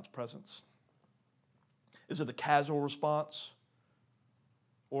is to God's presence. Is it a casual response,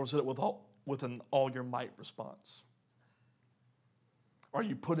 or is it with an all your might response? Are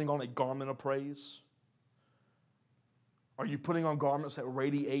you putting on a garment of praise? Are you putting on garments that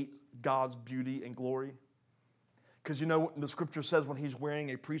radiate God's beauty and glory? Because the scripture says when he's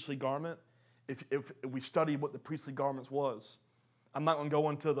wearing a priestly garment, if we study what the priestly garments was, I'm not going to go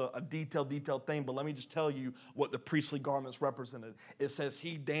into a detailed thing, but let me just tell you what the priestly garments represented. It says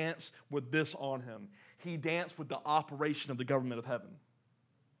he danced with this on him. He danced with the operation of the government of heaven.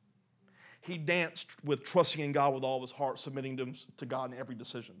 He danced with trusting in God with all of his heart, submitting to God in every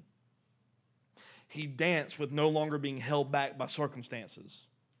decision. He danced with no longer being held back by circumstances.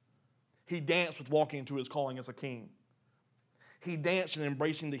 He danced with walking into his calling as a king. He danced in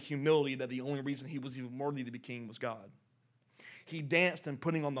embracing the humility that the only reason he was even worthy to be king was God. He danced in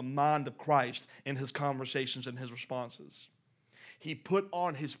putting on the mind of Christ in his conversations and his responses. He put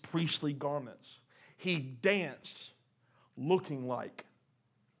on his priestly garments. He danced looking like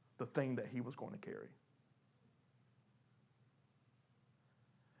the thing that he was going to carry.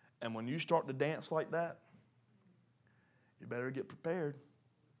 And when you start to dance like that, you better get prepared.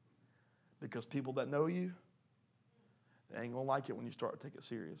 Because people that know you, they ain't going to like it when you start to take it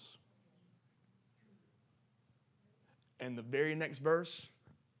serious. And the very next verse,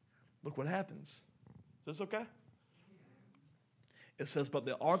 look what happens. Is this okay? It says, but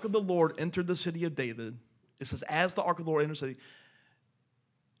the ark of the Lord entered the city of David. It says, as the ark of the Lord entered the city,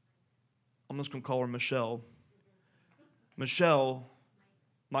 I'm just going to call her Michelle. Michael.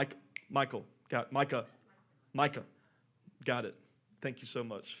 Got it. Micah. Got it. Thank you so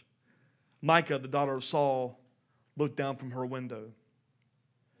much. Micah, the daughter of Saul, looked down from her window.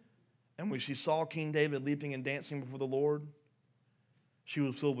 And when she saw King David leaping and dancing before the Lord, she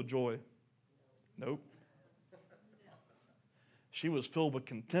was filled with joy. Nope. She was filled with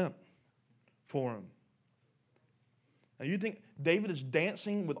contempt for him. Now you think David is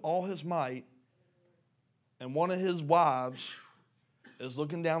dancing with all his might, and one of his wives is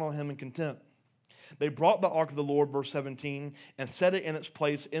looking down on him in contempt. They brought the ark of the Lord, verse 17, and set it in its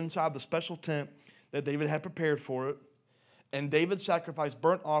place inside the special tent that David had prepared for it. And David sacrificed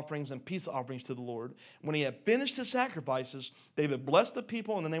burnt offerings and peace offerings to the Lord. When he had finished his sacrifices, David blessed the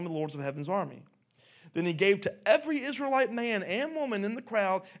people in the name of the Lord of heaven's army. Then he gave to every Israelite man and woman in the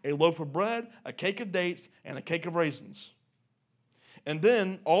crowd a loaf of bread, a cake of dates, and a cake of raisins. And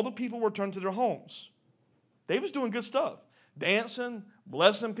then all the people returned to their homes. David's doing good stuff. Dancing,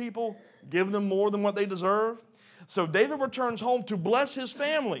 blessing people, giving them more than what they deserve. So David returns home to bless his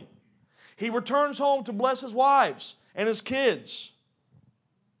family. He returns home to bless his wives and his kids.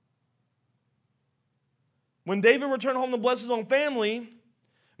 When David returned home to bless his own family,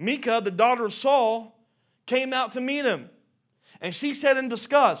 Michal, the daughter of Saul, came out to meet him. And she said in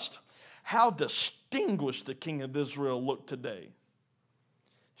disgust, how distinguished the king of Israel looked today.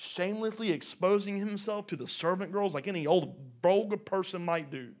 Shamelessly exposing himself to the servant girls like any old vulgar person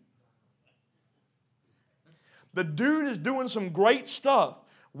might do. The dude is doing some great stuff,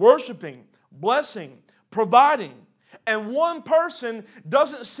 worshiping, blessing, providing. And one person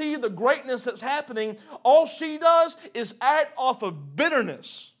doesn't see the greatness that's happening. All she does is act off of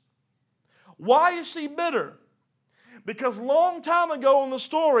bitterness. Why is she bitter? Because a long time ago in the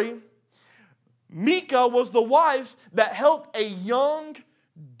story, Michal was the wife that helped a young,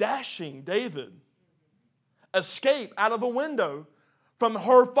 dashing David escape out of a window from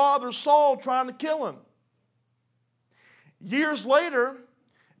her father Saul trying to kill him. Years later,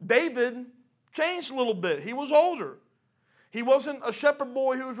 David changed a little bit. He was older. He wasn't a shepherd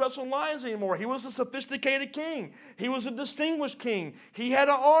boy who was wrestling lions anymore. He was a sophisticated king. He was a distinguished king. He had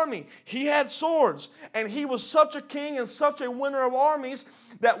an army. He had swords. And he was such a king and such a winner of armies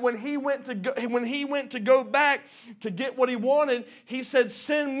that when he went to go back to get what he wanted, he said,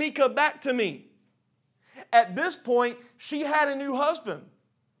 send Michal back to me. At this point, she had a new husband.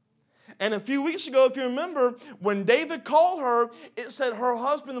 And a few weeks ago, if you remember, when David called her, it said her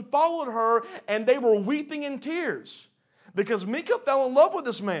husband followed her and they were weeping in tears. Because Michal fell in love with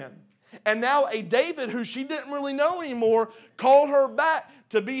this man. And now a David who she didn't really know anymore called her back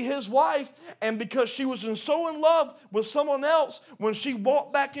to be his wife, and because she was so in love with someone else, when she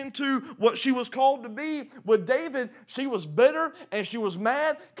walked back into what she was called to be with David, she was bitter and she was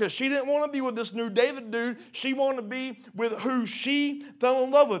mad because she didn't want to be with this new David dude. She wanted to be with who she fell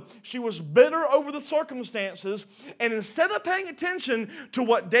in love with. She was bitter over the circumstances, and instead of paying attention to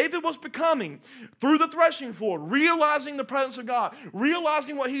what David was becoming through the threshing floor, realizing the presence of God,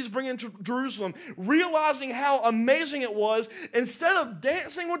 realizing what he's bringing to Jerusalem, realizing how amazing it was, instead of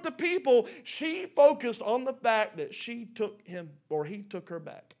dancing with the people, she focused on the fact that she took him, or he took her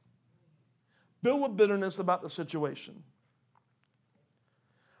back. Filled with bitterness about the situation.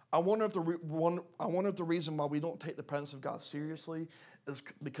 I wonder if the reason why we don't take the presence of God seriously is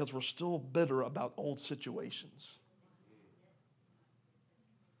because we're still bitter about old situations.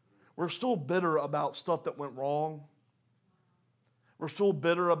 We're still bitter about stuff that went wrong. We're still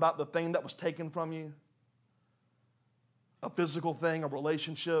bitter about the thing that was taken from you. A physical thing, a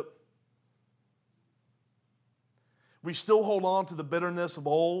relationship. We still hold on to the bitterness of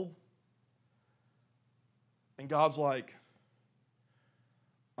old. And God's like,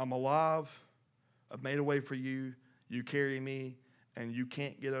 I'm alive. I've made a way for you. You carry me, and you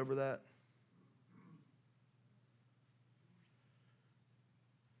can't get over that.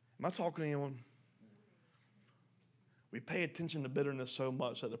 Am I talking to anyone? We pay attention to bitterness so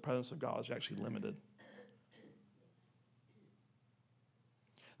much that the presence of God is actually limited.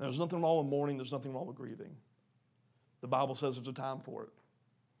 Now, there's nothing wrong with mourning. There's nothing wrong with grieving. The Bible says there's a time for it.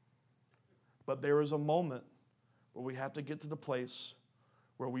 But there is a moment where we have to get to the place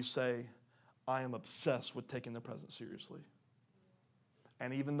where we say, I am obsessed with taking the presence seriously.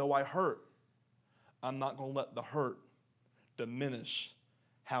 And even though I hurt, I'm not going to let the hurt diminish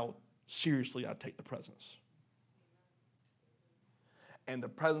how seriously I take the presence. And the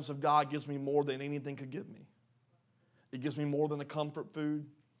presence of God gives me more than anything could give me. It gives me more than a comfort food.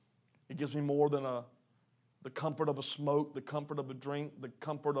 It gives me more than the comfort of a smoke, the comfort of a drink, the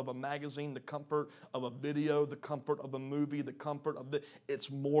comfort of a magazine, the comfort of a video, the comfort of a movie, the comfort of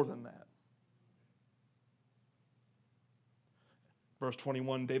it's more than that. Verse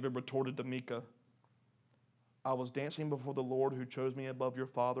 21, David retorted to Micah, I was dancing before the Lord who chose me above your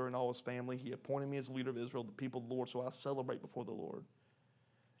father and all his family. He appointed me as leader of Israel, the people of the Lord, so I celebrate before the Lord.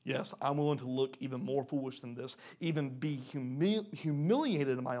 Yes, I'm willing to look even more foolish than this, even be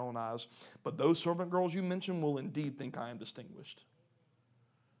humiliated in my own eyes. But those servant girls you mentioned will indeed think I am distinguished.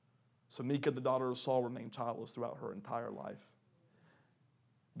 So Micah, the daughter of Saul, remained childless throughout her entire life.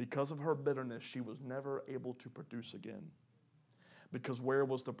 Because of her bitterness, she was never able to produce again. Because where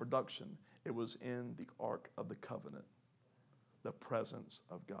was the production? It was in the Ark of the Covenant, the presence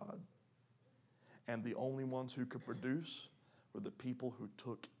of God. And the only ones who could produce were the people who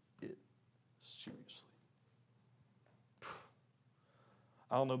took it seriously.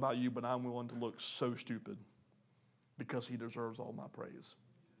 I don't know about you, but I'm willing to look so stupid because he deserves all my praise.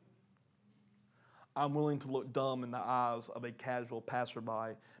 I'm willing to look dumb in the eyes of a casual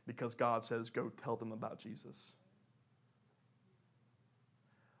passerby because God says, go tell them about Jesus.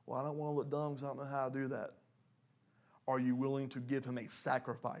 Well, I don't want to look dumb because I don't know how to do that. Are you willing to give him a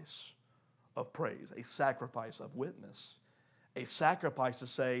sacrifice of praise, a sacrifice of witness, a sacrifice to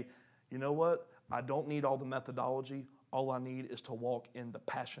say, you know what? I don't need all the methodology. All I need is to walk in the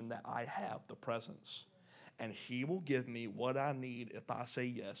passion that I have, the presence. And he will give me what I need if I say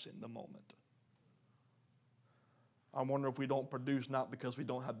yes in the moment. I wonder if we don't produce not because we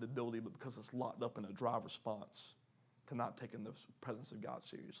don't have the ability, but because it's locked up in a dry response to not taking the presence of God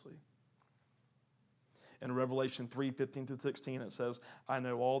seriously. In Revelation 3:15-16, it says, I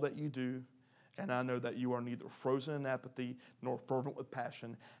know all that you do, and I know that you are neither frozen in apathy nor fervent with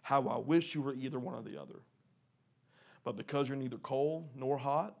passion. How I wish you were either one or the other. But because you're neither cold nor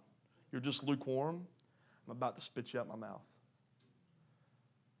hot, you're just lukewarm, I'm about to spit you out my mouth.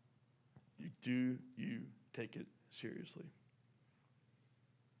 You take it seriously?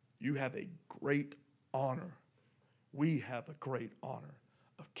 You have a great honor. We have a great honor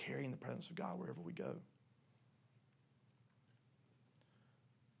of carrying the presence of God wherever we go.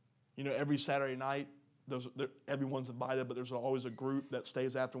 You know, every Saturday night, everyone's invited, but there's always a group that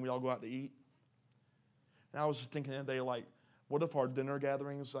stays after and we all go out to eat. And I was just thinking the other day, like, what if our dinner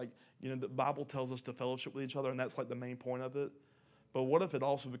gatherings, like, you know, the Bible tells us to fellowship with each other, and that's like the main point of it. But what if it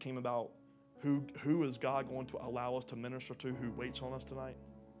also became about who is God going to allow us to minister to, who waits on us tonight?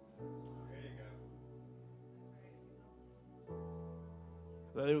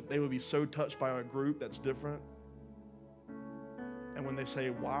 They would be so touched by a group that's different. And when they say,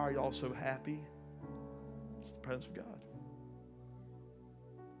 why are y'all so happy? It's the presence of God.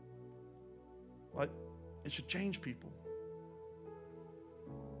 Like, it should change people.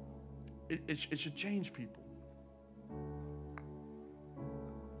 it should change people.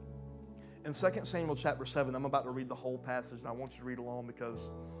 In 2 Samuel chapter 7, I'm about to read the whole passage, and I want you to read along because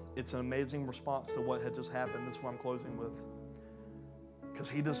it's an amazing response to what had just happened. This is what I'm closing with.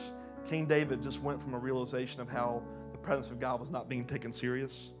 Because King David just went from a realization of how the presence of God was not being taken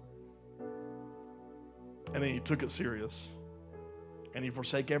serious. And then he took it serious. And he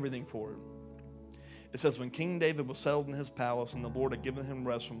forsake everything for it. It says, when King David was settled in his palace and the Lord had given him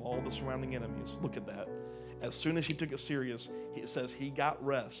rest from all the surrounding enemies. Look at that. As soon as he took it serious, it says he got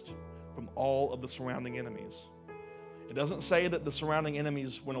rest from all of the surrounding enemies. It doesn't say that the surrounding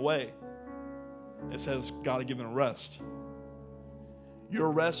enemies went away. It says God had given rest.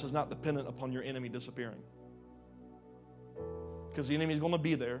 Your rest is not dependent upon your enemy disappearing. Because the enemy is going to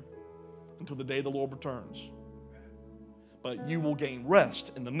be there until the day the Lord returns. But you will gain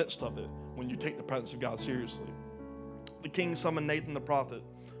rest in the midst of it when you take the presence of God seriously. The king summoned Nathan the prophet.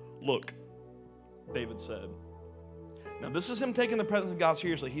 Look, David said. Now this is him taking the presence of God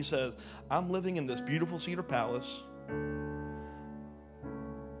seriously. He says, I'm living in this beautiful cedar palace,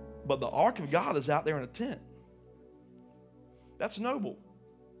 but the ark of God is out there in a tent. That's noble.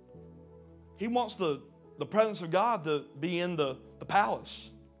 He wants the presence of God to be in the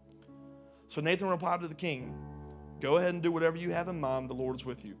palace. So Nathan replied to the king, go ahead and do whatever you have in mind. The Lord is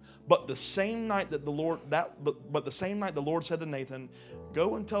with you. But the same night the Lord said to Nathan,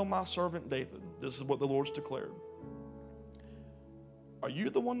 go and tell my servant David. This is what the Lord's declared. Are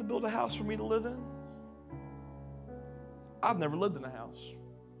you the one to build a house for me to live in? I've never lived in a house.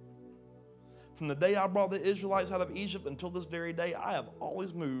 From the day I brought the Israelites out of Egypt until this very day, I have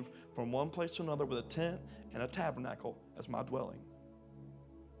always moved from one place to another with a tent and a tabernacle as my dwelling.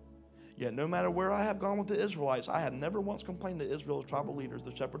 Yet no matter where I have gone with the Israelites, I have never once complained to Israel's tribal leaders,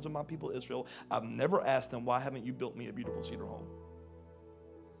 the shepherds of my people Israel. I've never asked them, why haven't you built me a beautiful cedar home?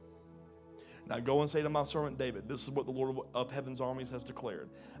 Now go and say to my servant David, this is what the Lord of heaven's armies has declared.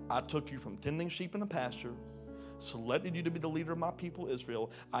 I took you from tending sheep in a pasture, selected you to be the leader of my people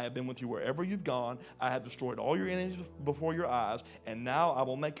Israel. I have been with you wherever you've gone. I have destroyed all your enemies before your eyes, and now I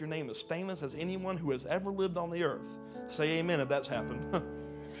will make your name as famous as anyone who has ever lived on the earth. Say amen if that's happened.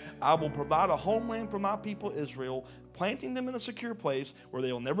 I will provide a homeland for my people Israel, planting them in a secure place where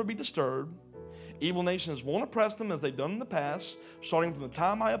they will never be disturbed. Evil nations won't oppress them as they've done in the past, starting from the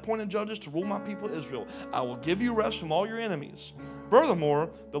time I appointed judges to rule my people Israel. I will give you rest from all your enemies.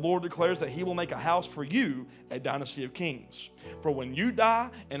 Furthermore, the Lord declares that he will make a house for you, a dynasty of kings. For when you die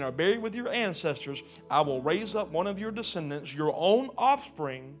and are buried with your ancestors, I will raise up one of your descendants, your own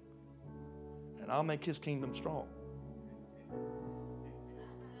offspring, and I'll make his kingdom strong.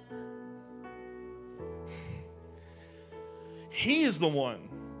 He is the one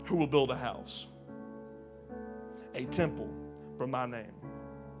who will build a house, a temple for my name.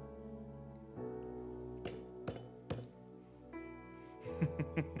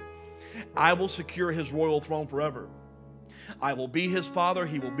 I will secure his royal throne forever. I will be his father.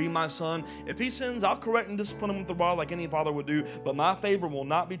 He will be my son. If he sins, I'll correct and discipline him with the rod like any father would do. But my favor will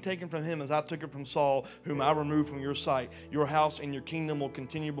not be taken from him as I took it from Saul, whom I removed from your sight. Your house and your kingdom will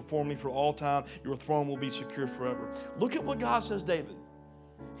continue before me for all time. Your throne will be secure forever. Look at what God says, David.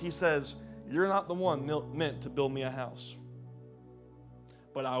 He says, you're not the one meant to build me a house,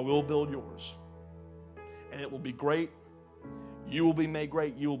 but I will build yours. And it will be great. You will be made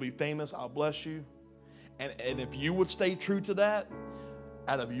great. You will be famous. I'll bless you. And if you would stay true to that,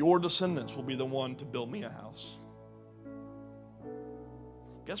 out of your descendants will be the one to build me a house.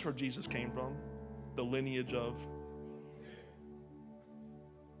 Guess where Jesus came from? The lineage of.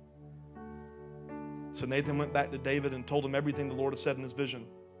 So Nathan went back to David and told him everything the Lord had said in his vision.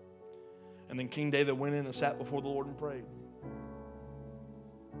 And then King David went in and sat before the Lord and prayed.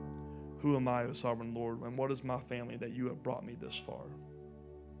 Who am I, O sovereign Lord, and what is my family that you have brought me this far?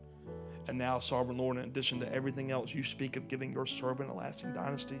 And now, sovereign Lord, in addition to everything else, you speak of giving your servant a lasting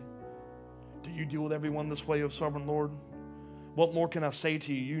dynasty. Do you deal with everyone this way, O sovereign Lord? What more can I say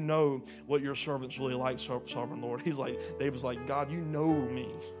to you? You know what your servant's really like, sovereign Lord. David's like, God, you know me.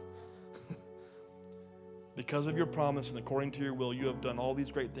 Because of your promise and according to your will, you have done all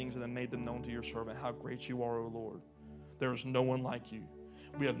these great things and have made them known to your servant. How great you are, O Lord. There is no one like you.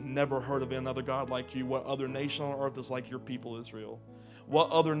 We have never heard of another God like you. What other nation on earth is like your people, Israel? What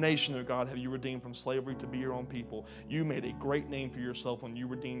other nation, O God, have you redeemed from slavery to be your own people? You made a great name for yourself when you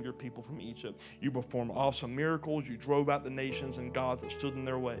redeemed your people from Egypt. You performed awesome miracles. You drove out the nations and gods that stood in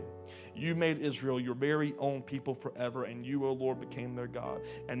their way. You made Israel your very own people forever, and you, O Lord, became their God.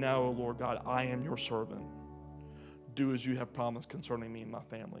 And now, O Lord God, I am your servant. Do as you have promised concerning me and my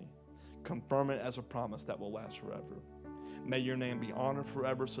family. Confirm it as a promise that will last forever. May your name be honored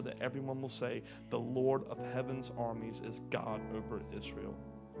forever so that everyone will say, the Lord of heaven's armies is God over Israel.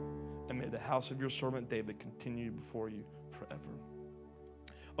 And may the house of your servant David continue before you forever.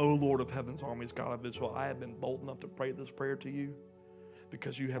 O Lord of heaven's armies, God of Israel, I have been bold enough to pray this prayer to you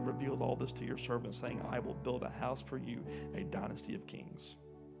because you have revealed all this to your servant, saying, I will build a house for you, a dynasty of kings.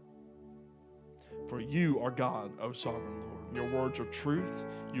 For you are God, O sovereign Lord. Your words are truth.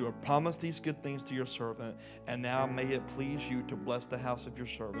 You have promised these good things to your servant, and now may it please you to bless the house of your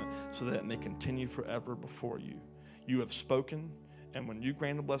servant so that it may continue forever before you. You have spoken, and when you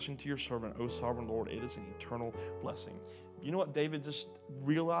grant a blessing to your servant, O sovereign Lord, it is an eternal blessing. You know what David just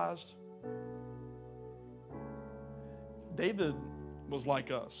realized? David was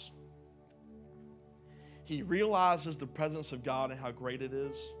like us. He realizes the presence of God and how great it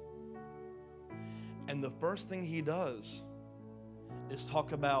is. And the first thing he does is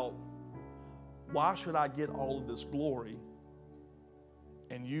talk about, why should I get all of this glory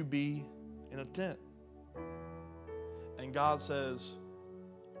and you be in a tent? And God says,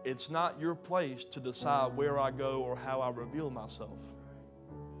 it's not your place to decide where I go or how I reveal myself.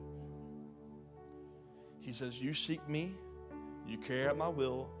 He says, you seek me, you carry out my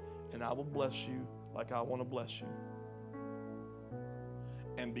will, and I will bless you like I want to bless you.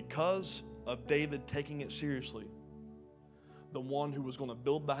 And because of David taking it seriously, the one who was going to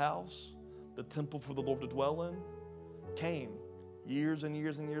build the house, the temple for the Lord to dwell in, came years and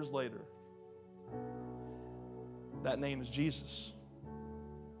years and years later. That name is Jesus.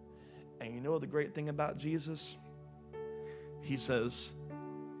 And you know the great thing about Jesus? He says,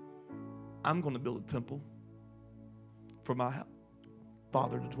 I'm going to build a temple for my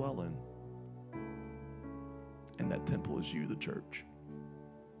Father to dwell in. And that temple is you, the church.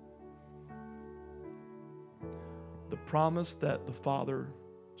 The promise that the Father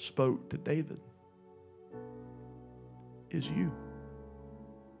spoke to David is you.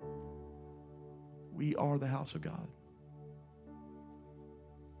 We are the house of God.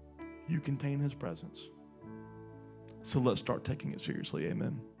 You contain His presence. So let's start taking it seriously.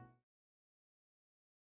 Amen.